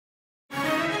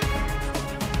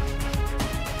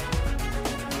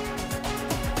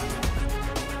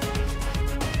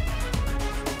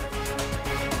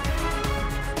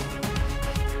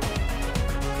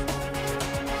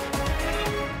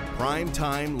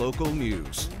Prime-time local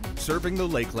news, serving the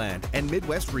Lakeland and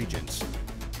Midwest regions.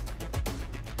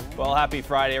 Well, happy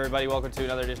Friday, everybody. Welcome to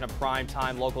another edition of Prime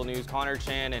Time Local News. Connor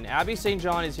Chan and Abby St.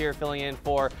 John is here filling in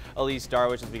for Elise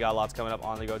Darwish as we got lots coming up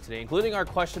on the go today, including our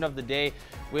question of the day.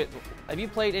 Have you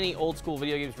played any old school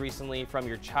video games recently from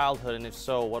your childhood? And if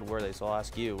so, what were they? So I'll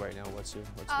ask you right now, what's one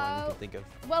you can think of?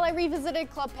 Well, I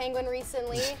revisited Club Penguin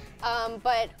recently,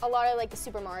 but a lot of like the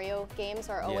Super Mario games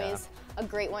are always a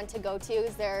great one to go to.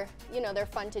 They're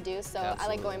fun to do, so I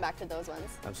like going back to those ones.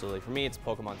 Absolutely. For me, it's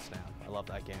Pokemon Snap. I love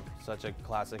that game. Such a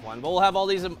classic one. But we'll have all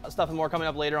these stuff and more coming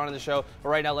up later on in the show. But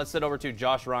right now, let's sit over to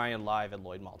Josh Ryan live at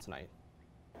Lloyd Mall tonight.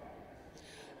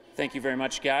 Thank you very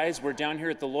much, guys. We're down here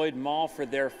at the Lloyd Mall for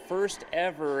their first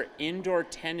ever indoor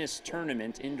tennis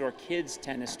tournament, indoor kids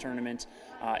tennis tournament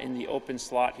in the open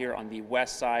slot here on the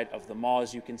west side of the mall.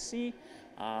 As you can see,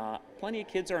 plenty of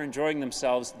kids are enjoying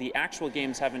themselves. The actual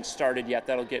games haven't started yet.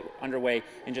 That'll get underway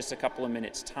in just a couple of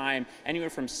minutes' time. Anywhere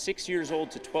from 6 years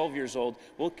old to 12 years old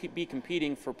will be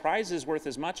competing for prizes worth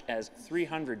as much as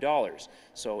 $300.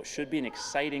 So it should be an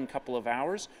exciting couple of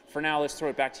hours. For now, let's throw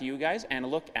it back to you guys and a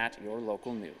look at your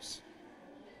local news.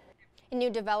 In new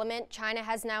development, China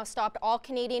has now stopped all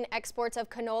Canadian exports of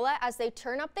canola as they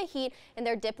turn up the heat in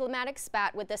their diplomatic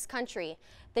spat with this country.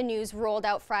 The news rolled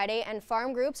out Friday, and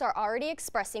farm groups are already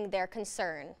expressing their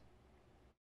concern.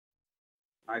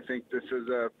 I think this is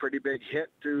a pretty big hit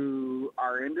to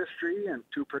our industry and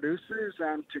to producers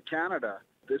and to Canada.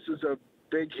 This is a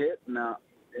big hit in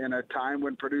a time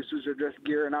when producers are just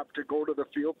gearing up to go to the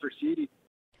field for seeding.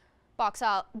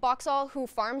 Boxall, who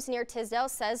farms near Tisdale,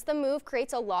 says the move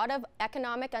creates a lot of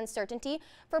economic uncertainty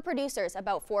for producers.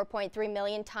 About 4.3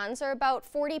 million tons, or about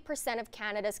 40% of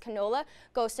Canada's canola,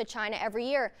 goes to China every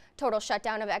year. Total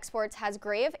shutdown of exports has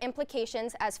grave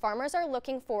implications as farmers are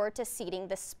looking forward to seeding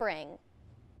this spring.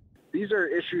 These are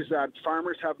issues that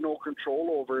farmers have no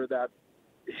control over, that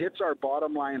hits our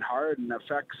bottom line hard and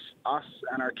affects us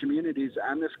and our communities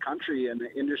and this country and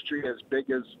the industry as big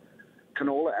as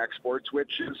canola exports,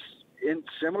 which is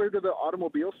similar to the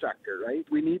automobile sector, right?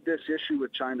 We need this issue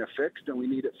with China fixed, and we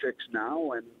need it fixed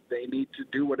now, and they need to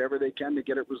do whatever they can to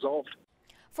get it resolved.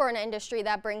 For an industry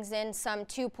that brings in some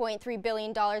 $2.3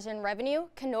 billion in revenue,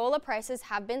 canola prices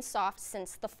have been soft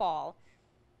since the fall.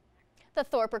 The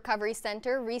Thorpe Recovery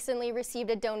Center recently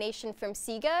received a donation from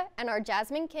SIGA, and our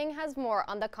Jasmine King has more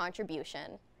on the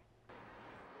contribution.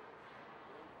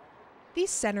 The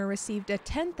center received a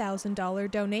 $10,000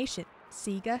 donation.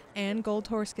 SIGA and Gold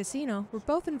Horse Casino were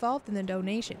both involved in the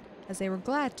donation, as they were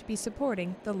glad to be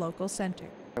supporting the local center.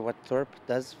 What Thorpe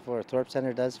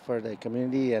Center does for the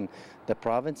community and the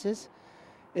provinces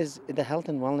is the health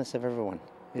and wellness of everyone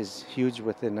is huge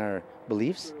within our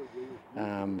beliefs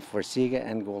for SIGA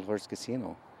and Gold Horse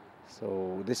Casino.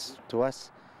 So this, to us,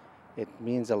 it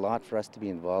means a lot for us to be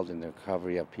involved in the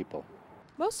recovery of people.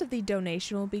 Most of the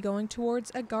donation will be going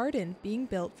towards a garden being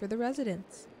built for the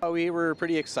residents. We were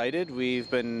pretty excited.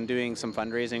 We've been doing some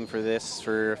fundraising for this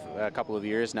for a couple of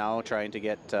years now, trying to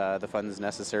get the funds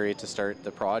necessary to start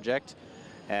the project.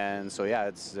 And so yeah,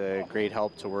 it's a great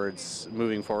help towards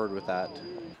moving forward with that.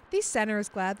 The center is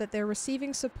glad that they're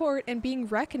receiving support and being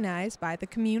recognized by the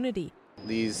community.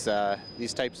 These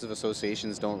types of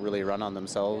associations don't really run on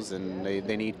themselves, and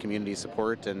they need community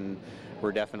support, and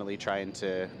we're definitely trying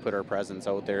to put our presence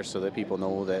out there so that people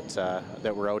know that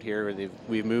that we're out here.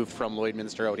 We've moved from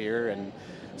Lloydminster out here, and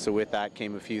so with that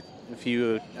came a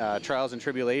few trials and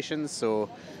tribulations. So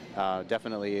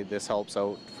definitely this helps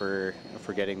out for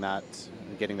getting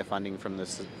the funding from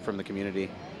the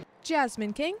community.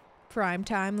 Jasmine King,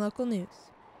 Primetime Local News.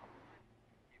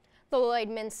 The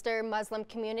Lloydminster Muslim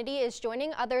community is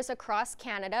joining others across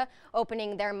Canada,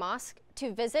 opening their mosque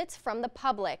to visits from the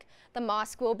public. The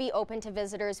mosque will be open to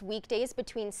visitors weekdays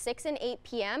between 6 and 8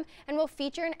 p.m. and will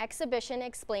feature an exhibition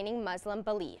explaining Muslim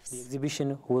beliefs. The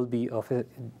exhibition will be of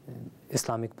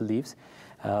Islamic beliefs,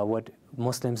 what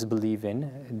Muslims believe in,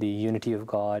 the unity of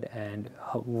God, and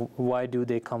why do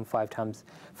they come 5 times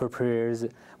for prayers,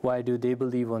 why do they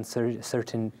believe on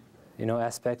certain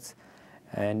aspects,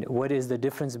 and what is the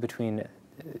difference between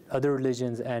other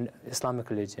religions and Islamic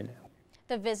religion.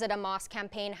 The Visit a Mosque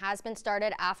campaign has been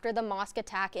started after the mosque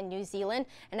attack in New Zealand,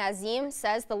 and Azim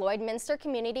says the Lloydminster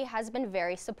community has been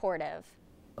very supportive.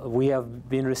 We have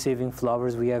been receiving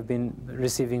flowers, we have been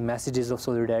receiving messages of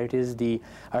solidarity.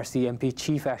 Our CMP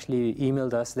chief actually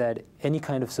emailed us that any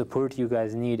kind of support you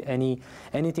guys need,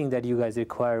 anything that you guys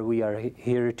require, we are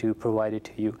here to provide it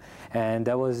to you. And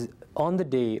that was on the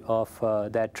day of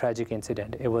that tragic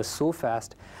incident. It was so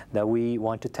fast that we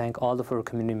want to thank all of our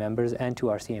community members and to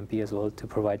our CMP as well to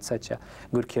provide such a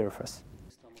good care of us.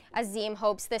 Azim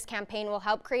hopes this campaign will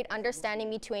help create understanding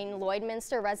between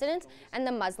Lloydminster residents and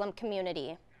the Muslim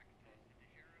community.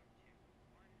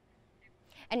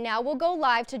 And now we'll go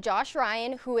live to Josh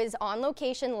Ryan, who is on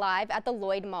location live at the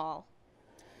Lloyd Mall.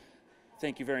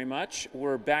 Thank you very much.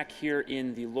 We're back here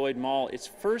in the Lloyd Mall. It's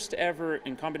first ever,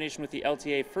 in combination with the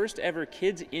LTA, first ever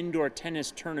kids indoor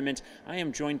tennis tournament. I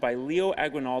am joined by Leo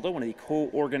Aguinaldo, one of the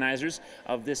co-organizers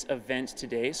of this event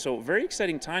today. So very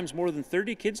exciting times, more than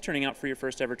 30 kids turning out for your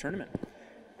first ever tournament.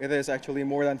 It is actually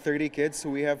more than 30 kids.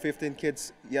 We have 15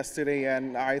 kids yesterday,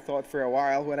 and I thought for a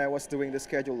while when I was doing the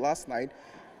schedule last night,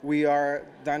 we are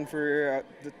done for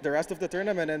the rest of the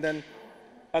tournament, and then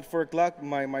at 4 o'clock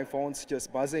my phone's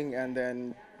just buzzing, and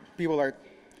then people are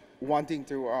wanting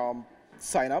to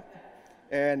sign up,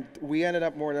 and we ended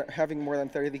up having more than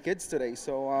 30 kids today.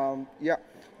 So yeah,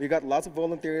 we got lots of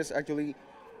volunteers actually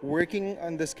working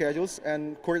on the schedules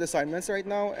and court assignments right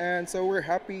now, and so we're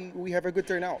happy we have a good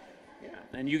turnout. Yeah.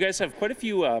 And you guys have quite a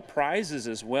few prizes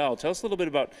as well. Tell us a little bit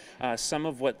about some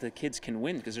of what the kids can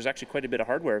win, because there's actually quite a bit of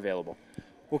hardware available.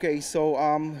 Okay, so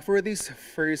for this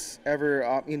first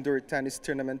ever indoor tennis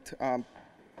tournament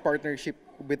partnership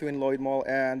between Lloyd Mall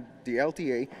and the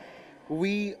LTA,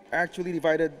 we actually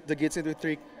divided the kids into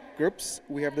 3 groups.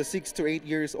 We have the 6 to 8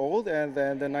 years old, and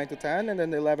then the 9 to 10, and then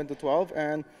the 11 to 12.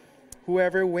 And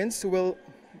whoever wins will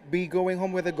be going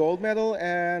home with a gold medal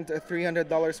and a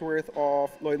 $300 worth of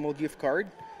Lloyd Mall gift card.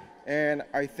 And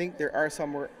I think there are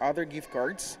some other gift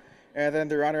cards. And then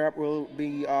the runner-up will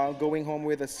be going home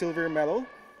with a silver medal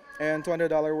and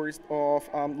 $200 worth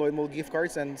of Lloyd Mall gift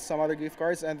cards and some other gift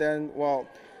cards. And then, well,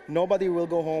 nobody will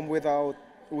go home with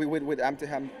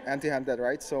empty-handed,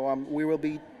 right? So we will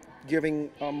be giving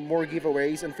more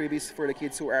giveaways and freebies for the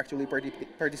kids who actually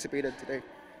participated today.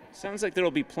 Sounds like there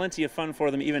will be plenty of fun for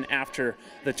them even after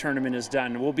the tournament is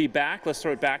done. We'll be back. Let's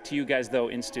throw it back to you guys, though,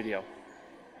 in studio.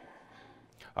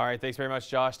 All right, thanks very much,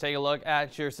 Josh. Take a look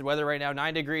at your weather right now.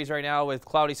 9 degrees right now with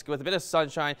a bit of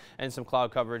sunshine and some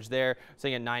cloud coverage there.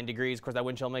 Sitting at 9 degrees. Of course, that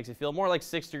wind chill makes it feel more like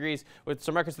 6 degrees with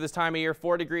some records for this time of year.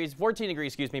 14 degrees,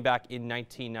 back in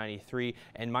 1993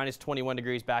 and minus 21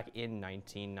 degrees back in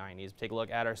 1990s. Take a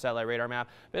look at our satellite radar map.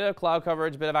 Bit of cloud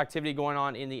coverage, bit of activity going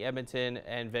on in the Edmonton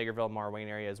and Vegreville, Marwayne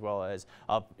area, as well as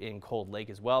up in Cold Lake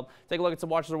as well. Take a look at some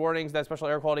watches and warnings. That special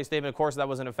air quality statement, of course, that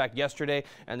was in effect yesterday,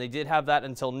 and they did have that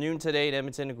until noon today in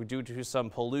Edmonton due to some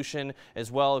pollution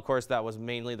as well. Of course, that was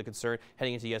mainly the concern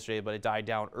heading into yesterday, but it died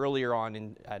down earlier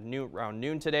on around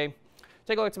noon today.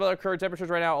 Take a look at some other current temperatures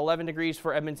right now. 11 degrees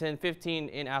for Edmonton, 15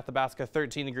 in Athabasca,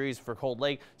 13 degrees for Cold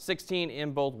Lake, 16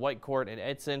 in both Whitecourt and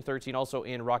Edson, 13 also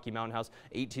in Rocky Mountain House,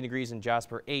 18 degrees in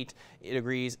Jasper, 8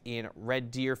 degrees in Red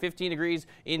Deer, 15 degrees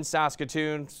in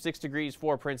Saskatoon, 6 degrees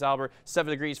for Prince Albert, 7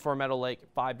 degrees for Meadow Lake,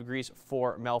 5 degrees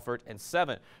for Melfort, and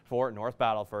 7 for North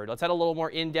Battleford. Let's head a little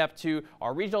more in-depth to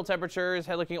our regional temperatures.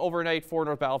 Looking overnight for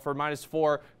North Battleford,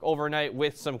 -4 overnight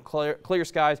with some clear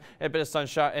skies and a bit of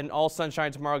sunshine, and all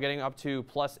sunshine tomorrow, getting up to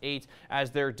 +8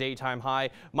 as their daytime high.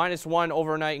 -1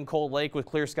 overnight in Cold Lake with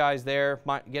clear skies there,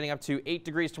 getting up to 8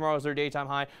 degrees tomorrow as their daytime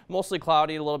high. Mostly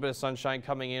cloudy, a little bit of sunshine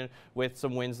coming in with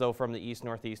some winds though from the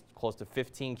east-northeast close to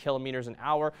 15 kilometers an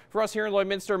hour. For us here in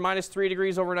Lloydminster, -3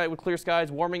 degrees overnight with clear skies,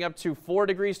 warming up to 4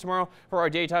 degrees tomorrow for our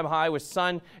daytime high with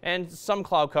sun and some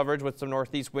cloud coverage with some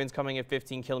northeast winds coming at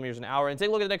 15 kilometers an hour. And take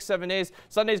a look at the next 7 days.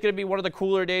 Sunday is going to be one of the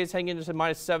cooler days, heading into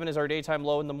 -7 is our daytime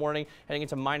low in the morning, heading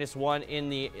into -1 in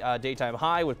the daytime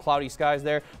high with cloudy skies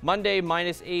there. Monday,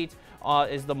 -8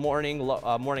 is the morning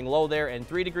low there, and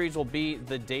 3 degrees will be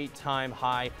the daytime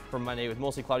high for Monday with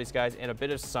mostly cloudy skies and a bit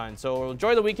of sun. So we'll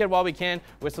enjoy the weekend while we can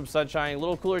with some sunshine, a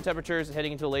little cooler temperatures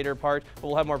heading into the later part, but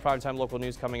we'll have more primetime local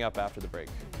news coming up after the break.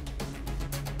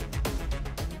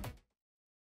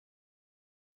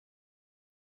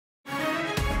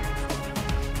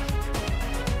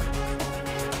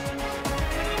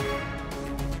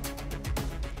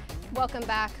 Welcome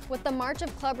back. With the march of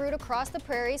clubroot across the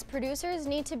prairies, producers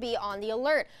need to be on the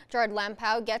alert. Gerard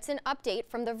Lampow gets an update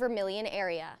from the Vermilion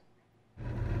area.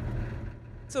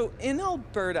 So in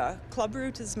Alberta,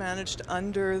 clubroot is managed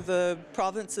under the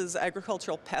province's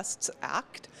Agricultural Pests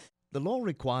Act. The law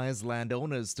requires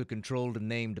landowners to control the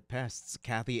named pests.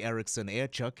 Kathy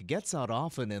Erickson-Airchuk gets out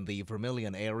often in the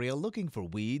Vermilion area looking for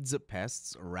weeds,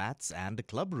 pests, rats, and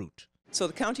clubroot. So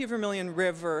the County of Vermilion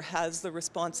River has the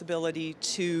responsibility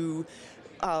to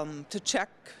check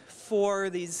for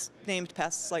these named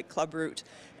pests like clubroot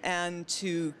and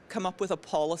to come up with a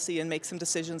policy and make some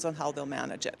decisions on how they'll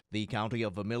manage it. The County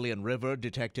of Vermilion River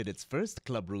detected its first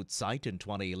club root site in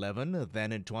 2011.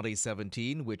 Then in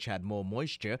 2017, which had more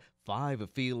moisture, 5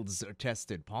 fields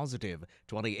tested positive.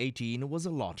 2018 was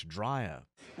a lot drier.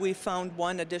 We found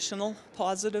one additional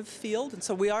positive field, and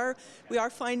so we are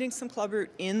finding some club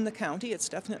root in the county. It's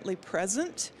definitely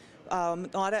present,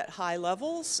 not at high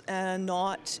levels and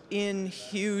not in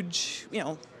huge,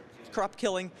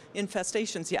 crop-killing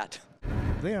infestations yet.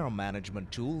 There are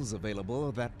management tools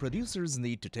available that producers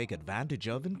need to take advantage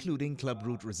of, including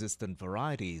clubroot-resistant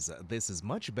varieties. This is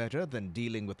much better than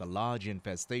dealing with a large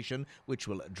infestation, which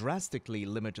will drastically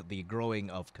limit the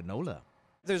growing of canola.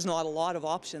 There's not a lot of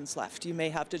options left. You may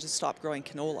have to just stop growing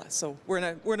canola. So we're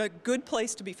in a good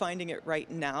place to be finding it right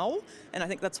now, and I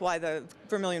think that's why the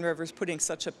Vermilion River is putting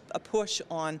such a push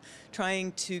on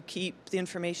trying to keep the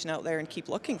information out there and keep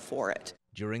looking for it.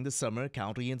 During the summer,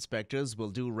 county inspectors will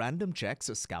do random checks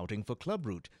scouting for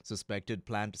clubroot. Suspected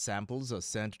plant samples are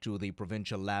sent to the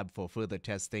provincial lab for further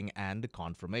testing and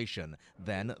confirmation.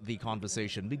 Then the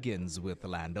conversation begins with the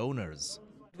landowners.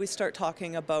 We start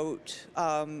talking about,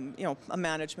 a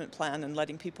management plan and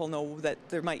letting people know that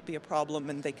there might be a problem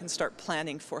and they can start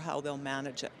planning for how they'll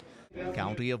manage it.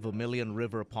 County of Vermilion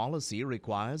River policy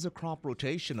requires a crop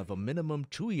rotation of a minimum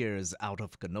 2 years out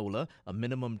of canola, a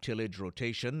minimum tillage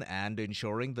rotation, and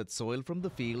ensuring that soil from the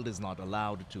field is not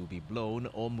allowed to be blown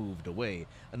or moved away.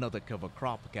 Another cover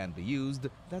crop can be used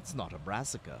that's not a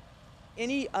brassica.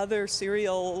 Any other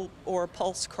cereal or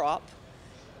pulse crop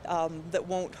that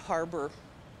won't harbor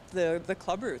the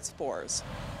clubroot spores.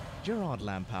 Gerard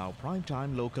Lampow,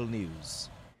 Primetime Local News.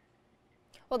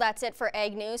 Well, that's it for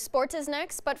Ag News. Sports is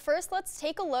next, but first let's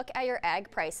take a look at your ag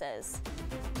prices.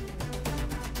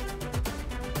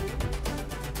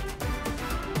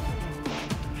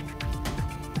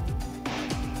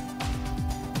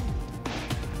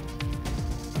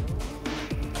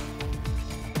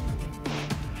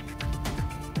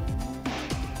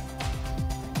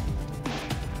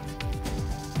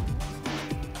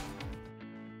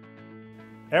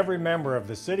 Every member of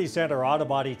the City Centre Auto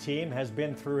Body team has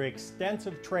been through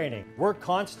extensive training. We're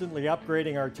constantly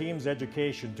upgrading our team's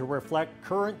education to reflect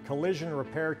current collision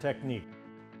repair technique.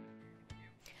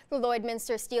 The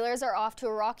Lloydminster Steelers are off to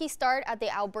a rocky start at the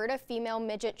Alberta Female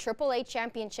Midget AAA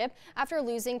Championship after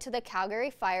losing to the Calgary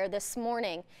Fire this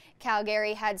morning.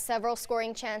 Calgary had several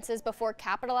scoring chances before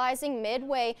capitalizing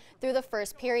midway through the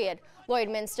first period.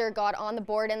 Lloydminster got on the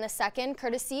board in the second,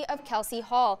 courtesy of Kelsey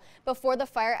Hall, before the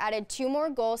Fire added 2 more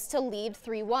goals to lead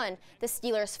 3-1. The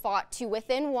Steelers fought to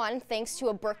within 1 thanks to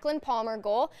a Brooklyn Palmer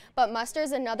goal, but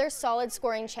musters another solid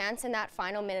scoring chance in that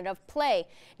final minute of play.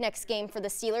 Next game for the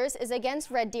Steelers is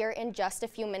against Red Deer in just a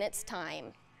few minutes'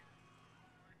 time.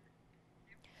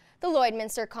 The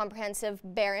Lloydminster Comprehensive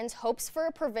Barons hopes for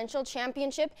a provincial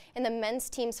championship in the men's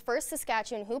team's first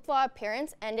Saskatchewan Hoopla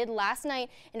appearance ended last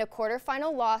night in a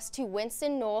quarterfinal loss to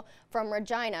Winston Knoll from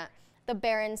Regina. The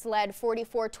Barons led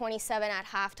 44-27 at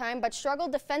halftime, but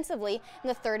struggled defensively in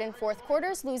the third and fourth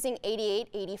quarters, losing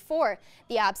 88-84.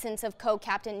 The absence of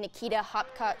co-captain Nikita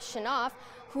Hopka-Shanoff,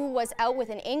 who was out with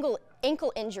an ankle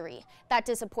injury. That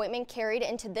disappointment carried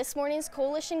into this morning's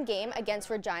coalition game against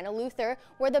Regina Luther,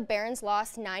 where the Barons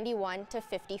lost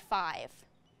 91-55.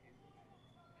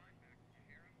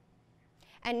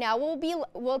 And now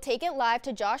we'll take it live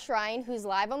to Josh Ryan, who's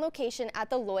live on location at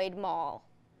the Lloyd Mall.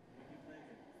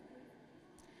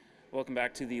 Welcome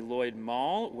back to the Lloyd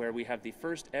Mall, where we have the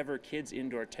first ever kids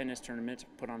indoor tennis tournament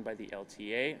put on by the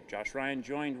LTA. Josh Ryan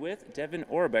joined with Devin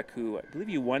Orbeck, who I believe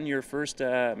you won your first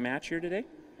match here today?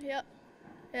 Yep.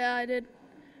 Yeah, I did.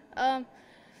 I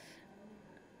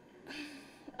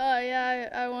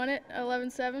won it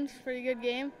 11-7. Pretty good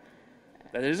game.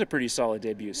 That is a pretty solid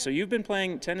debut. So you've been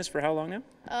playing tennis for how long now?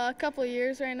 A couple of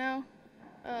years right now.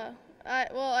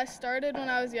 I started when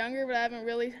I was younger, but I haven't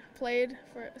really played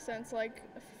since like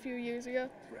a few years ago.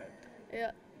 Right.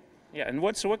 Yeah. Yeah, and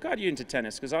what got you into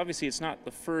tennis? Because obviously it's not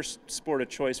the first sport of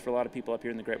choice for a lot of people up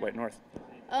here in the Great White North.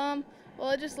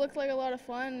 Well, it just looked like a lot of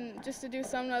fun. Just to do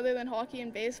something other than hockey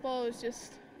and baseball, it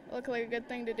looked like a good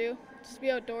thing to do. Just be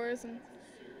outdoors and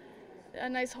a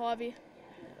nice hobby.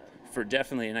 For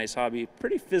definitely a nice hobby.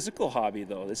 Pretty physical hobby,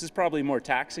 though. This is probably more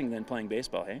taxing than playing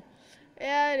baseball, hey?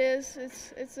 Yeah, it is.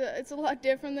 It's a lot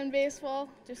different than baseball.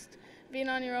 Just being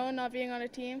on your own, not being on a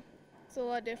team. It's a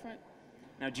lot different.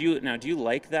 Now, do you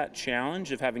like that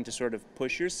challenge of having to sort of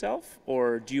push yourself,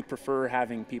 or do you prefer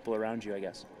having people around you, I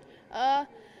guess?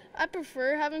 I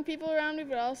prefer having people around me,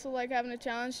 but I also like having a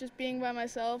challenge, just being by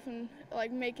myself and like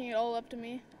making it all up to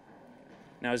me.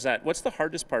 Now, what's the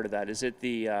hardest part of that? Is it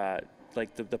the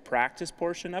like the practice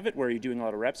portion of it, where you're doing a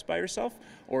lot of reps by yourself,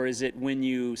 or is it when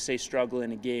you say struggle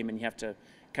in a game and you have to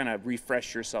kind of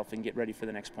refresh yourself and get ready for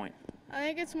the next point? I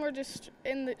think it's more just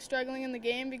struggling in the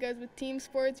game, because with team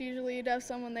sports, usually you'd have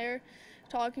someone there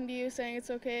talking to you, saying it's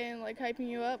okay and like hyping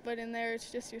you up, but in there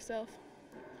it's just yourself.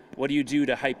 What do you do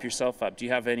to hype yourself up? Do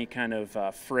you have any kind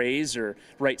of phrase, or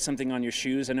write something on your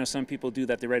shoes? I know some people do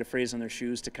that. They write a phrase on their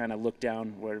shoes to kind of look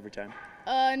down every time.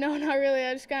 No, not really.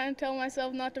 I just kind of tell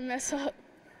myself not to mess up.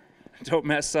 Don't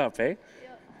mess up, eh?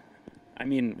 Yep. I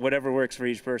mean, whatever works for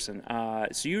each person.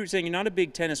 So you were saying you're not a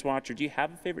big tennis watcher. Do you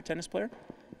have a favorite tennis player?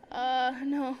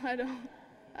 No, I don't.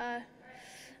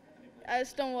 I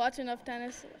just don't watch enough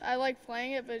tennis. I like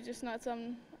playing it, but it's just not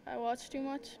something I watch too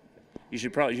much. You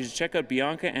should check out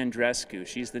Bianca Andreescu.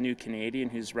 She's the new Canadian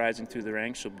who's rising through the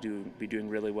ranks. She'll be doing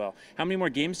really well. How many more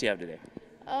games do you have today?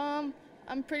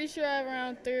 I'm pretty sure I have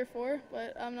around 3 or 4,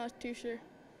 but I'm not too sure.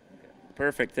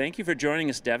 Perfect. Thank you for joining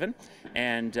us, Devin.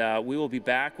 And we will be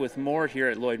back with more here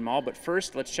at Lloyd Mall. But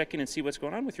first, let's check in and see what's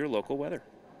going on with your local weather.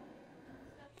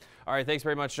 All right, thanks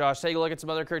very much, Josh. Take a look at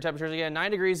some other current temperatures again.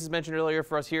 9 degrees as mentioned earlier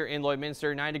for us here in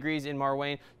Lloydminster, 9 degrees in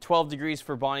Marwayne, 12 degrees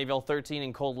for Bonnyville, 13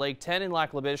 in Cold Lake, 10 in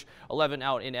Lac La Biche, 11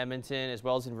 out in Edmonton as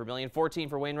well as in Vermilion, 14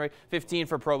 for Wainwright, 15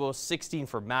 for Provost, 16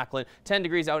 for Macklin, 10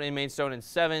 degrees out in Maidstone, and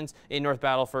 7s in North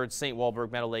Battleford, St.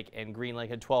 Walburg, Meadow Lake, and Green Lake,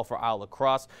 and 12 for Isle La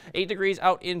Crosse, 8 degrees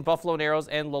out in Buffalo Narrows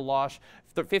and La Loche,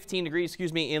 15 degrees,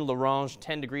 in La Ronge,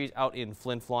 10 degrees out in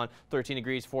Flin Flon, 13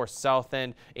 degrees for South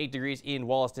End, 8 degrees in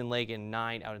Wollaston Lake, and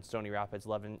 9 out in Stony Rapids,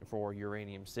 11 for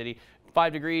Uranium City.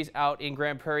 5 degrees out in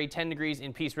Grand Prairie, 10 degrees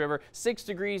in Peace River, 6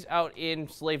 degrees out in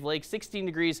Slave Lake, 16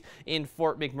 degrees in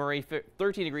Fort McMurray,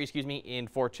 13 degrees, in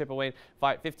Fort Chipewyan,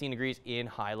 15 degrees in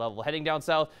High Level. Heading down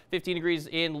south, 15 degrees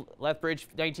in Lethbridge,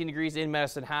 19 degrees in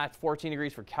Medicine Hat, 14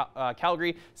 degrees for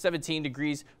Calgary, 17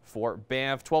 degrees for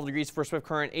Banff, 12 degrees for Swift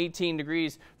Current, 18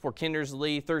 degrees for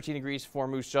Kindersley, 13 degrees for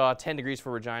Moose Jaw, 10 degrees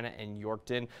for Regina and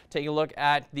Yorkton. Taking a look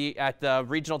at the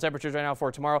regional temperatures right now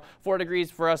for tomorrow. 4 degrees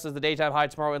for us as the daytime high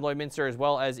tomorrow in Lloydminster, as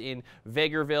well as in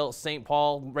Vegreville, St.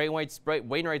 Paul, Wainwright,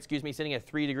 sitting at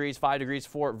 3 degrees, 5 degrees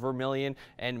for Vermilion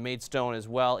and Maidstone as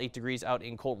well, 8 degrees out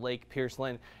in Cold Lake,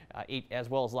 Pierceland, 8 as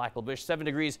well as Lac La Biche, 7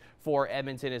 degrees for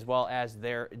Edmonton as well as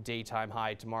their daytime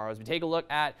high tomorrow. As we take a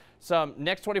look at some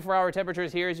next 24-hour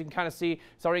temperatures here, as you can kind of see,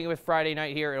 starting with Friday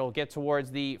night here, it'll get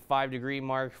towards the 5-degree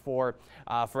mark for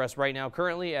us right now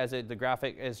currently, as the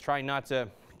graphic is trying not to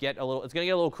it's going to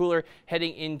get a little cooler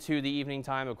heading into the evening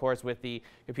time, of course, with the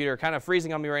computer kind of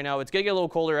freezing on me right now. It's going to get a little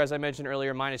colder, as I mentioned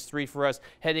earlier, -3 for us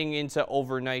heading into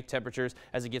overnight temperatures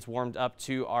as it gets warmed up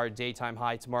to our daytime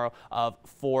high tomorrow of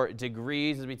 4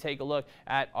 degrees. As we take a look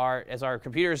at our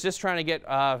computer is just trying to get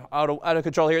out of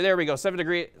control here. There we go, 7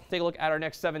 degrees. Take a look at our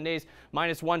next 7 days.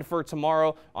 -1 for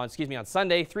tomorrow on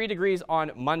Sunday, 3 degrees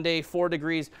on Monday, 4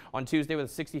 degrees on Tuesday with a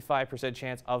 65%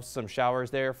 chance of some showers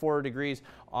there, 4 degrees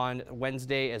on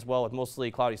Wednesday as well with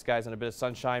mostly cloudy skies and a bit of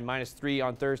sunshine, -3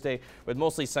 on Thursday with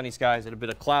mostly sunny skies and a bit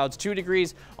of clouds, 2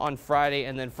 degrees on Friday,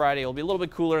 and then Friday will be a little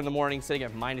bit cooler in the morning, sitting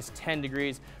at -10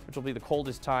 degrees, which will be the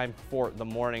coldest time for the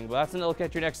morning. But that's a look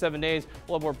at your next 7 days.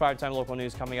 We'll have more primetime local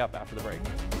news coming up after the break.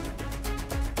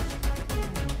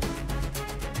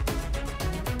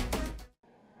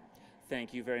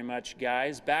 Thank you very much,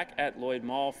 guys. Back at Lloyd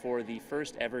Mall for the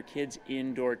first ever Kids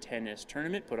Indoor Tennis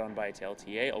Tournament put on by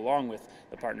LTA, along with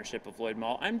the partnership of Lloyd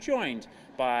Mall. I'm joined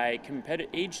by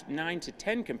age 9 to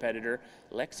 10 competitor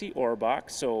Lexi Orbach.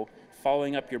 So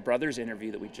following up your brother's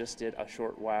interview that we just did a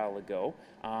short while ago,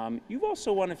 you've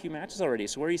also won a few matches already.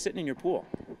 So where are you sitting in your pool?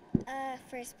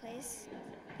 First place.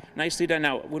 Nicely done.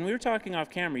 Now, when we were talking off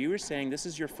camera, you were saying this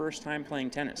is your first time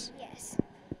playing tennis. Yes.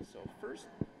 So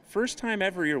first time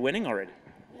ever you're winning already.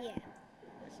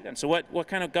 Yeah. So what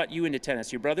kind of got you into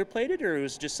tennis? Your brother played it, or it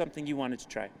was just something you wanted to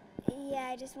try? Yeah,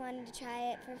 I just wanted to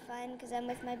try it for fun because I'm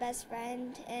with my best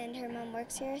friend and her mom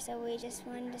works here, so we just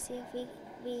wanted to see if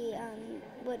we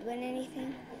would win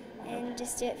anything and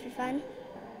just do it for fun.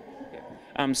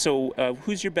 So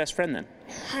who's your best friend then?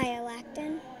 Haya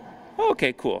Lacton. Oh,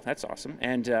 okay, cool. That's awesome.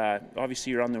 And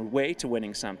obviously you're on the way to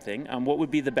winning something. What would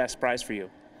be the best prize for you?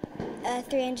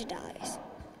 $300.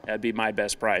 That'd be my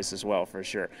best prize as well, for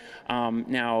sure.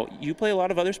 Now, you play a lot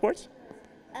of other sports?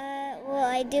 Well,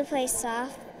 I do play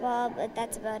softball, but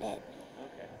that's about it.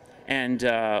 Okay. And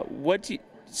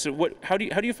how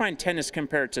do you find tennis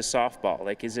compared to softball?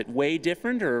 Like, is it way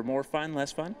different or more fun,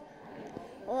 less fun?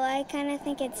 Well, I kind of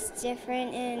think it's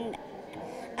different, and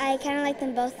I kind of like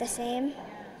them both the same.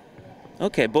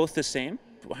 Okay, both the same.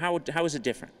 How is it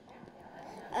different?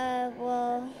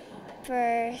 Well,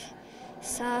 for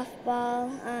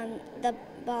softball, the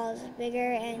ball is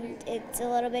bigger and it's a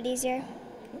little bit easier.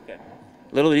 Okay.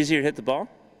 A little easier to hit the ball?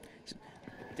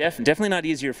 Definitely not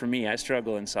easier for me. I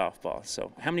struggle in softball.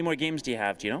 So how many more games do you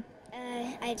have? Do you know?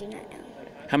 I do not know.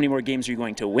 How many more games are you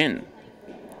going to win?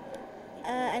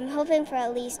 I'm hoping for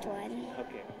at least one.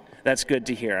 Okay. That's good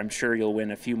to hear. I'm sure you'll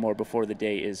win a few more before the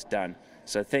day is done.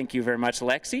 So thank you very much,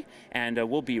 Lexi. And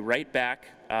we'll be right back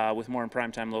with more in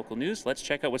Primetime Local News. Let's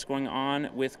check out what's going on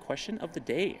with Question of the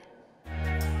Day.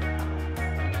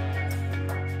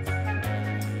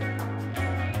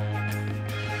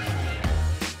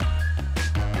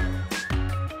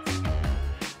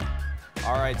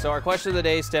 All right, so our question of the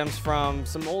day stems from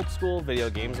some old school video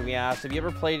games, and we asked, have you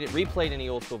ever replayed any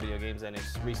old school video games, and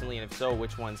if recently, and if so,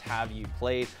 which ones have you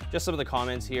played? Just some of the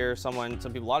comments here. A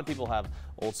lot of people have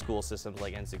old school systems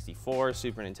like N64,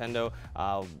 Super Nintendo.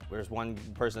 There's one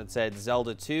person that said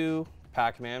Zelda 2,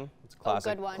 Pac-Man. It's a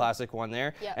classic one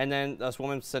there. Yep. And then this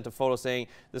woman sent a photo saying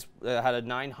this had a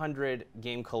 900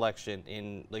 game collection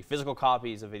in like physical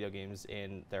copies of video games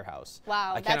in their house.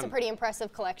 Wow, that's a pretty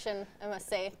impressive collection, I must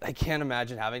say. I can't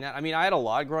imagine having that. I mean, I had a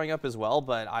lot growing up as well,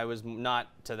 but I was not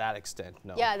to that extent,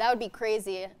 no. Yeah, that would be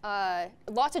crazy.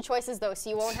 Lots of choices though, so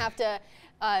you won't have to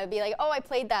be like, oh, I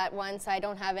played that once, I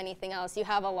don't have anything else. You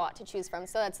have a lot to choose from,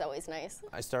 so that's always nice.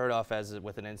 I started off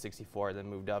with an N64, then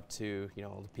moved up to, you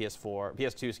know, the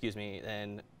PS2, excuse me,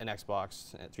 then an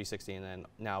Xbox 360, and then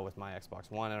now with my Xbox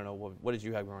One. I don't know, what did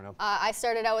you have growing up? I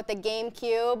started out with the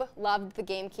GameCube, loved the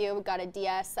GameCube, got a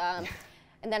DS, and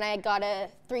then I got a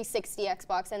 360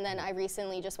 Xbox, and then I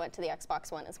recently just went to the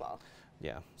Xbox One as well.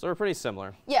 Yeah, so we're pretty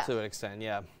similar to an extent,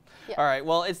 yeah. Yeah. All right,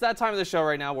 well, it's that time of the show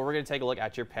right now where we're going to take a look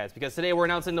at your pets, because today we're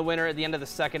announcing the winner at the end of the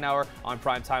second hour on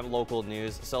Primetime Local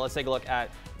News. So let's take a look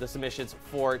at the submissions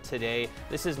for today.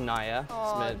 This is Naya,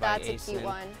 submitted by that's a cute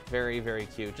one. Very, very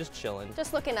cute, just chilling.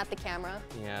 Just looking at the camera.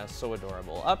 Yeah, so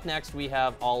adorable. Up next, we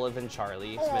have Olive and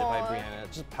Charlie, submitted by Brianna.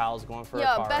 Just pals going for a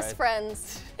car ride. Yeah, best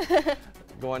friends.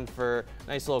 Going for a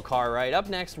nice little car ride. Up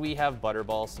next, we have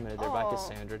Butterball, submitted there by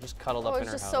Cassandra, just cuddled up in her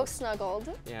house. It's just so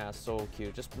snuggled. Yeah, so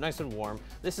cute, just nice and warm.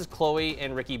 This is Chloe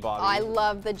and Ricky Bobby. I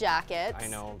love the jackets. I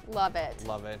know. Love it.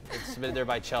 Love it. It's submitted there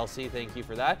by Chelsea. Thank you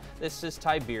for that. This is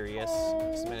Tiberius,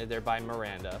 submitted there by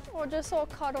Miranda. Oh, just all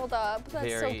cuddled up.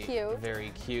 That's so cute.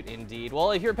 Very cute indeed.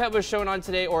 Well, if your pet was shown on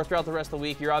today or throughout the rest of the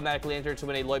week, you're automatically entered to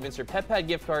win a Lloydminster Pet Pad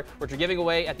gift card, which we're giving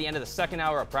away at the end of the second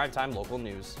hour of Primetime Local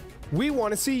News. We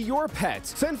want to see your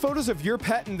pets. Send photos of your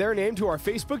pet and their name to our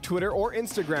Facebook, Twitter, or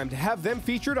Instagram to have them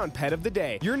featured on Pet of the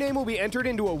Day. Your name will be entered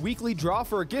into a weekly draw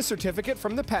for a gift certificate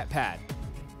from the Pet Pad.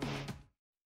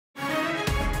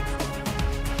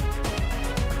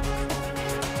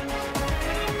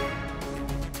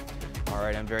 All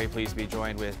right, I'm very pleased to be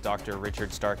joined with Dr.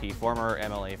 Richard Starkey, former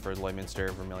MLA for the Lloydminster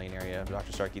Vermilion area.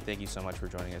 Dr. Starkey, thank you so much for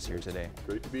joining us here today.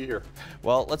 Great to be here.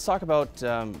 Well, let's talk about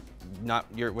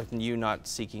with you not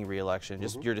seeking re-election,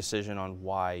 just your decision on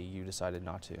why you decided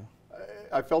not to.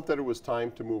 I felt that it was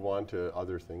time to move on to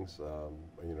other things.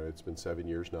 You know, it's been 7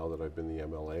 years now that I've been the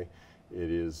MLA.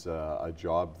 It is a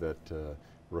job that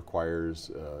requires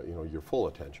you know, your full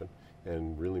attention,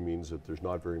 and really means that there's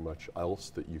not very much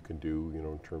else that you can do, you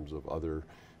know, in terms of other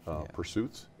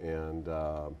pursuits. And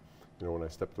you know, when I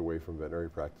stepped away from veterinary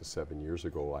practice 7 years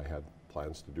ago, I had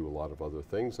plans to do a lot of other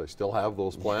things. I still have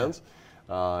those plans.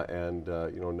 You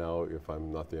know, now if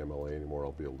I'm not the MLA anymore,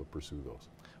 I'll be able to pursue those.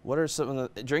 What are some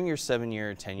of the, during your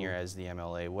 7-year tenure as the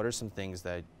MLA, what are some things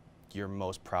that you're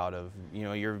most proud of? You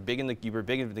know, you were big in the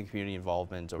community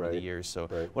involvement over the years. So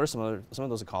what are some of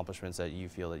those accomplishments that you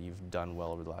feel that you've done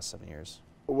well over the last 7 years?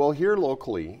 Well, here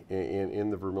locally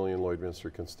in the Vermilion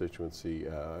Lloydminster constituency,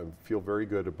 I feel very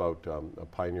good about a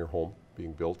Pioneer Home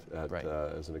being built at,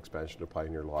 as an expansion of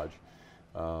Pioneer Lodge.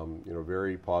 You know,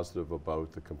 very positive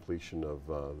about the completion of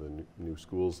the new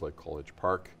schools like College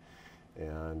Park,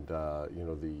 and you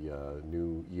know, the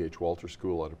new E.H. Walter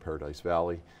School out of Paradise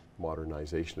Valley,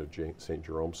 modernization of St.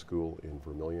 Jerome School in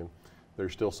Vermilion.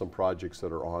 There's still some projects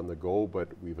that are on the go, but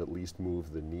we've at least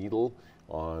moved the needle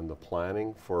on the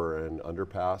planning for an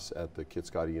underpass at the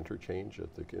Kitscoty interchange,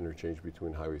 at the interchange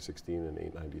between Highway 16 and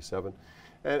 897.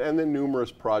 And then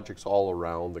numerous projects all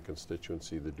around the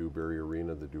constituency, the Dewberry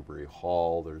Arena, the Dewberry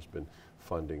Hall. There's been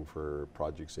funding for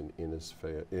projects in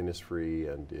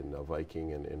Innisfree and in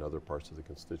Viking and in other parts of the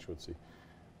constituency.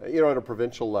 You know, at a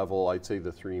provincial level, I'd say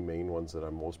the three main ones that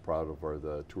I'm most proud of are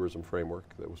the tourism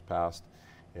framework that was passed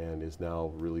and is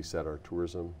now really set our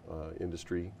tourism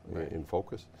industry in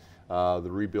focus. The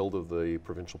rebuild of the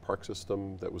provincial park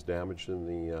system that was damaged in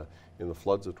the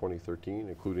floods of 2013,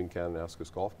 including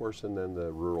Kananaskis Golf Course, and then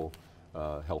the rural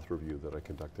health review that I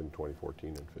conducted in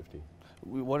 2014 and 15.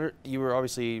 You were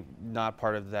obviously not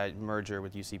part of that merger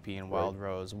with UCP and Wild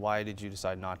Rose. Why did you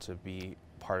decide not to be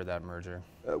part of that merger?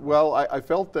 Well, I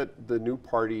felt that the new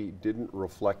party didn't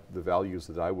reflect the values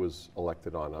that I was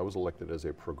elected on. I was elected as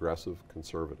a progressive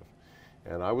conservative.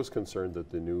 And I was concerned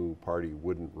that the new party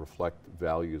wouldn't reflect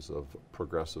values of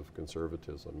progressive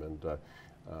conservatism.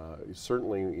 And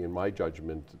certainly, in my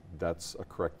judgment, that's a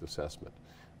correct assessment.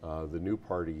 The new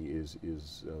party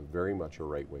is very much a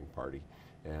right-wing party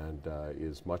and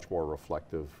is much more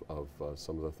reflective of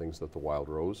some of the things that the Wild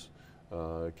Rose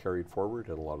carried forward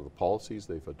and a lot of the policies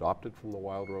they've adopted from the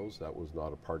Wild Rose. That was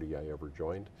not a party I ever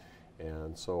joined.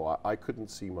 And so I couldn't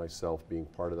see myself being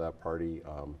part of that party.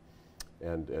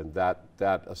 And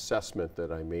that assessment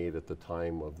that I made at the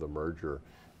time of the merger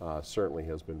certainly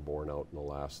has been borne out in the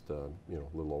last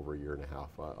little over a year and a half.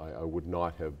 I would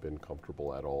not have been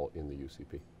comfortable at all in the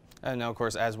UCP. And now, of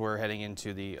course, as we're heading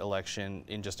into the election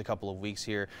in just a couple of weeks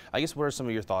here, I guess what are some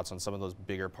of your thoughts on some of those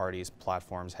bigger parties'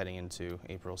 platforms heading into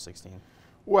April 16?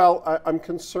 Well, I'm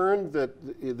concerned that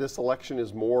this election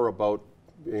is more about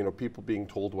people being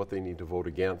told what they need to vote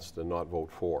against and not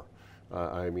vote for.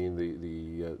 I mean,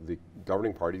 the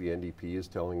governing party, the NDP, is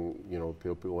telling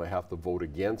people they have to vote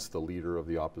against the leader of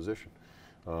the opposition.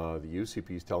 The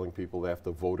UCP is telling people they have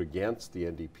to vote against the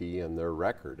NDP and their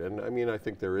record. And I mean, I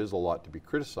think there is a lot to be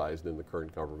criticized in the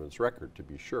current government's record, to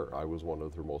be sure. I was one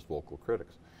of their most vocal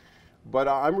critics. But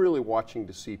I'm really watching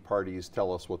to see parties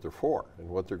tell us what they're for and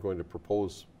what they're going to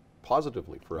propose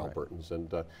positively for Albertans.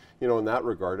 And in that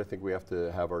regard, I think we have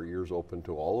to have our ears open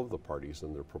to all of the parties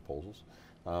and their proposals.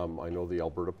 I know the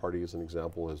Alberta Party, as an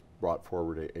example, has brought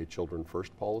forward a Children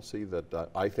First policy that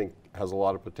I think has a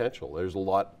lot of potential. There's a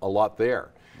lot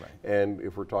there. Right. And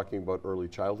if we're talking about early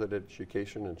childhood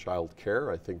education and child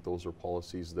care, I think those are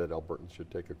policies that Albertans should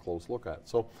take a close look at.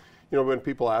 So, when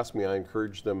people ask me, I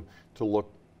encourage them to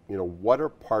look, what are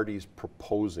parties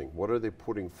proposing? What are they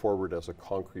putting forward as a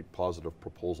concrete positive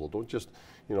proposal? Don't just,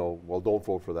 well, don't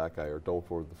vote for that guy or don't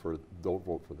vote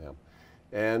for them.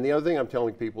 And the other thing I'm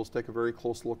telling people is take a very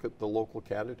close look at the local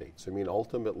candidates. I mean,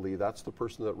 ultimately, that's the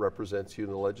person that represents you in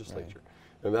the legislature.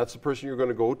 Right. And that's the person you're going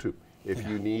to go to if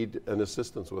you need an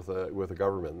assistance with a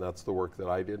government. And that's the work that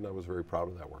I did, and I was very proud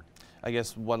of that work. I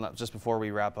guess just before we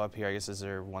wrap up here, I guess, is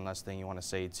there one last thing you want to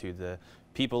say to the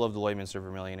people of the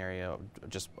Lloydminster-Vermilion area,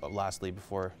 just lastly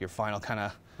before your final kind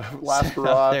of last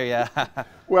hurrah there? Yeah.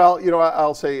 Well,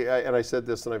 I'll say, and I said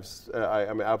this, and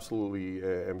I'm absolutely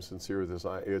am sincere with this.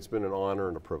 It's been an honor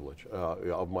and a privilege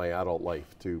of my adult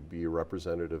life to be a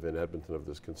representative in Edmonton of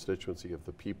this constituency, of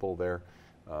the people there.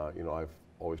 I've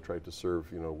always tried to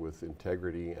serve, with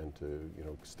integrity and to,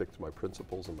 stick to my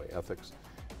principles and my ethics.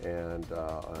 And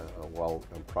while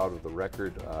I'm proud of the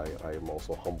record, I am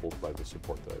also humbled by the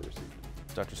support that I received.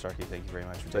 Dr. Starkey, thank you very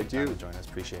much for taking time to join us.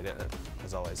 Appreciate it,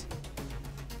 as always.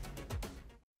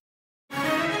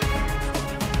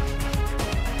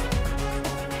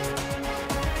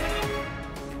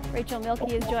 Rachel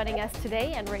Mielke is joining us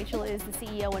today, and Rachel is the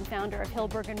CEO and founder of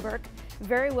Hillberg & Burke,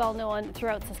 very well known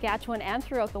throughout Saskatchewan and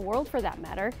throughout the world for that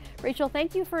matter. Rachel,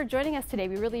 thank you for joining us today.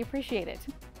 We really appreciate it.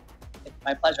 It's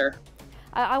my pleasure.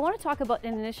 I want to talk about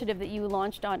an initiative that you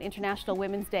launched on International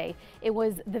Women's Day. It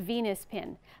was the Venus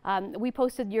pin. We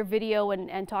posted your video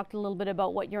and talked a little bit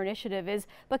about what your initiative is,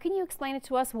 but can you explain it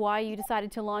to us, why you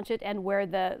decided to launch it and where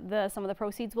some of the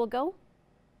proceeds will go?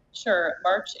 Sure.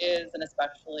 March is an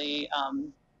especially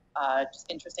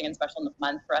just interesting and special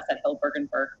month for us at Hillberg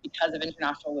 & Burke because of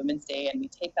International Women's Day, and we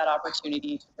take that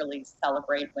opportunity to really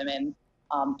celebrate women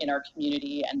in our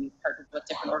community, and we've partnered with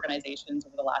different organizations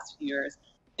over the last few years.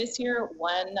 This year,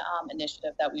 one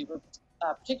initiative that we were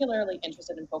particularly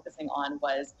interested in focusing on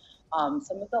was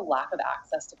some of the lack of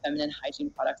access to feminine hygiene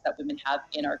products that women have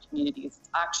in our communities. It's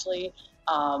actually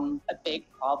a big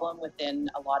problem within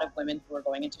a lot of women who are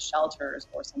going into shelters,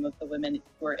 or some of the women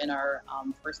who are in our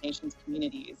First Nations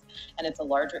communities. And it's a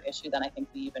larger issue than I think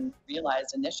we even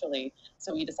realized initially.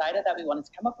 So we decided that we wanted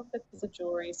to come up with a piece of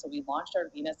jewelry. So we launched our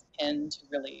Venus pin to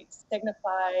really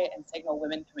signify and signal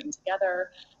women coming together.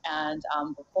 And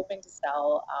we're hoping to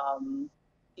sell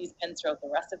these pins throughout the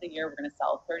rest of the year. We're going to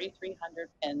sell 3,300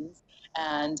 pins.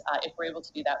 And if we're able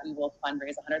to do that, we will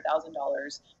fundraise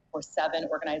 $100,000 for 7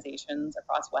 organizations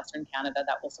across Western Canada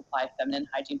that will supply feminine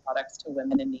hygiene products to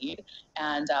women in need.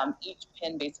 And each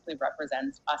pin basically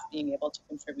represents us being able to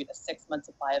contribute a 6-month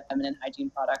supply of feminine hygiene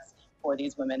products for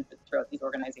these women throughout these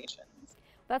organizations.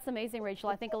 That's amazing, Rachel.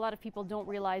 I think a lot of people don't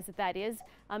realize that is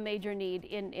a major need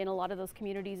in a lot of those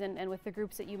communities and with the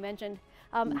groups that you mentioned.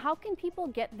 How can people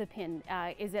get the pin?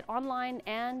 Is it online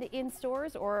and in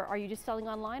stores, or are you just selling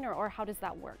online, or how does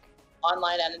that work?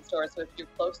 online and in stores. So if you're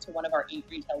close to one of our 8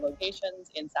 retail locations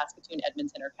in Saskatoon,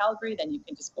 Edmonton, or Calgary, then you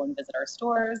can just go and visit our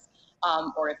stores.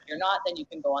 Or if you're not, then you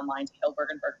can go online to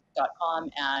hillbergenburg.com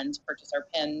and purchase our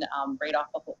pin right off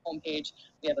the homepage.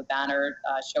 We have a banner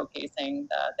showcasing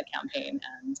the campaign,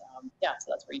 and yeah, so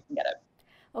that's where you can get it.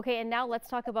 Okay, and now let's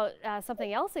talk about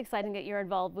something else exciting that you're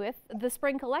involved with, the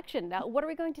spring collection. Now, what are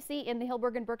we going to see in the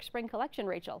Hillberg & Berk spring collection,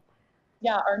 Rachel?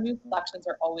 Yeah, our new collections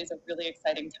are always a really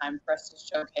exciting time for us to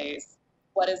showcase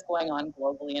what is going on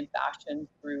globally in fashion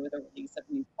through the release of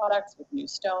new products with new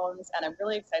stones. And I'm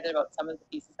really excited about some of the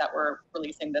pieces that we're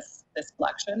releasing this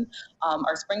collection.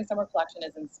 Our spring summer collection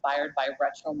is inspired by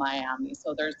retro Miami.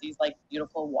 So there's these like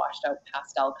beautiful washed out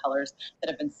pastel colors that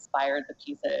have inspired the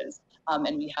pieces.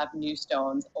 And we have new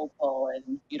stones, opal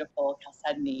and beautiful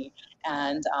chalcedony,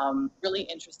 and really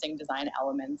interesting design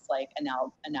elements like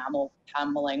enamel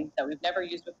paneling that we've never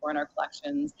used before in our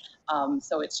collections.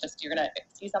 So it's just, you're gonna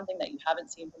see something that you haven't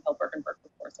seen from Hillberg & Berk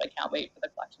before. So I can't wait for the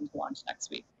collection to launch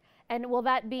next week. And will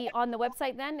that be on the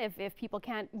website then? If people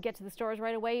can't get to the stores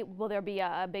right away, will there be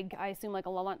a big, I assume, like a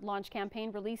launch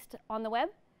campaign released on the web?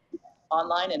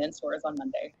 Online and in stores on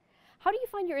Monday. How do you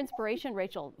find your inspiration,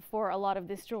 Rachel, for a lot of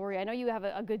this jewelry? I know you have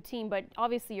a good team, but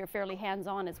obviously you're fairly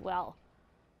hands-on as well.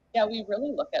 Yeah, we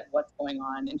really look at what's going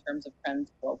on in terms of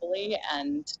trends globally,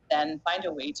 and then find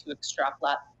a way to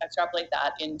extrapolate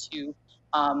that into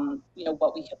you know,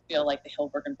 what we feel like the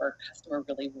Hillberg & Berk customer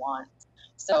really wants.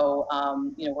 So,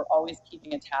 you know, we're always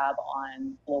keeping a tab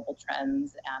on global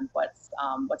trends and what's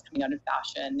coming out in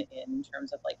fashion in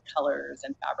terms of like colors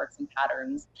and fabrics and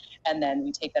patterns. And then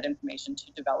we take that information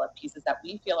to develop pieces that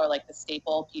we feel are like the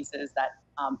staple pieces that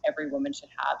every woman should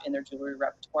have in their jewelry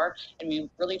repertoire. And we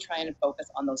really try and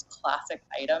focus on those classic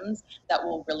items that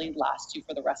will really last you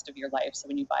for the rest of your life. So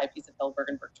when you buy a piece of Hillberg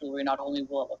 & Berk jewelry, not only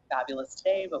will it look fabulous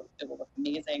today, but it will look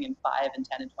amazing in 5 and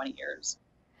 10 and 20 years.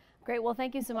 Great. Well,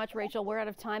 thank you so much, Rachel. We're out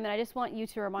of time, and I just want you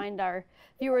to remind our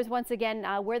viewers once again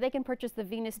where they can purchase the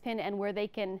Venus pin and where they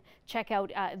can check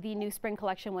out the new spring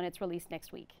collection when it's released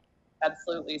next week.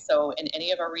 Absolutely. So in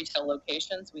any of our retail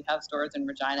locations, we have stores in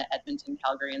Regina, Edmonton,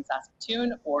 Calgary, and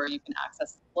Saskatoon, or you can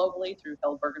access globally through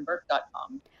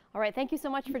hillbergenberg.com. All right. Thank you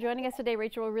so much for joining us today,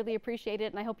 Rachel. We really appreciate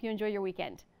it, and I hope you enjoy your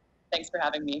weekend. Thanks for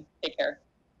having me. Take care.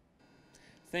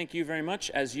 Thank you very much.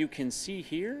 As you can see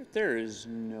here, there is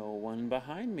no one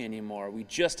behind me anymore. We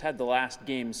just had the last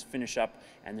games finish up,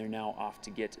 and they're now off to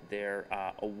get their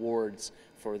awards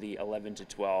for the 11 to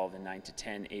 12 and 9 to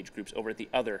 10 age groups over at the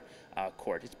other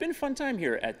court. It's been a fun time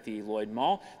here at the Lloyd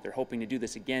Mall. They're hoping to do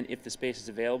this again if the space is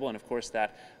available, and of course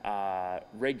that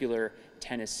regular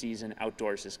tennis season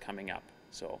outdoors is coming up.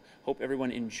 So hope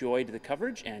everyone enjoyed the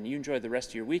coverage and you enjoyed the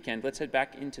rest of your weekend. Let's head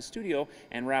back into studio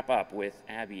and wrap up with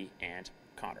Abby and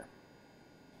Connor.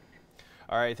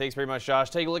 All right, thanks very much, Josh.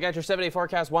 Take a look at your 7-day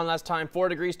forecast one last time. 4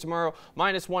 degrees tomorrow,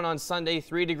 -1 on Sunday,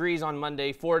 3 degrees on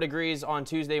Monday, 4 degrees on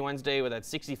Tuesday, Wednesday, with that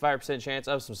 65% chance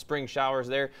of some spring showers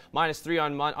there. -3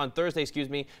 on Thursday, excuse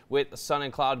me, with a sun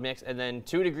and cloud mix, and then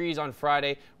 2 degrees on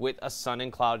Friday with a sun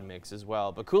and cloud mix as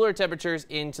well. But cooler temperatures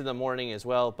into the morning as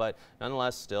well, but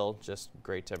nonetheless, still just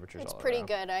great temperatures all around. It's pretty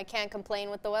good. I can't complain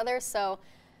with the weather, so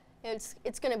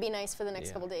it's going to be nice for the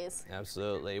next couple days.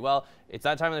 Absolutely. Well, it's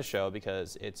that time of the show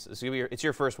because it's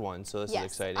your first one, so this is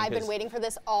exciting. I've been waiting for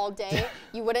this all day.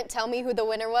 You wouldn't tell me who the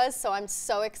winner was, so I'm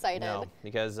so excited. No,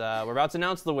 because we're about to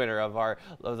announce the winner of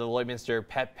the Lloydminster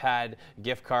Pet Pad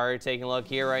gift card. Taking a look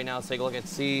here right now. Let's take a look and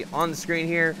see on the screen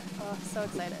here. Oh, so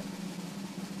excited.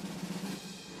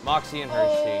 Moxie and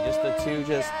Hershey, just the two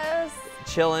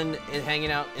chilling and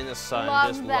hanging out in the sun.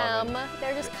 Love them.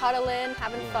 They're just cuddling,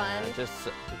 having fun.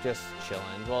 Just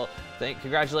chilling. Well,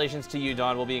 congratulations to you,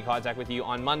 Dawn. We'll be in contact with you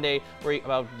on Monday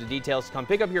about the details. Come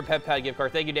pick up your Pet Pad gift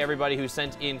card. Thank you to everybody who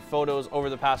sent in photos over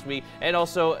the past week. And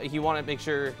also, if you want to make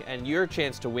sure, and your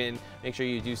chance to win, make sure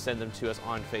you do send them to us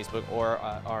on Facebook or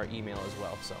our email as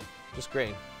well. So, just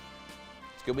great.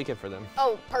 It's a good weekend for them.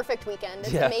 Oh, perfect weekend.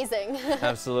 It's amazing.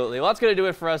 Absolutely. Well, that's going to do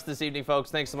it for us this evening, folks.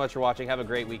 Thanks so much for watching. Have a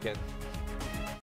great weekend.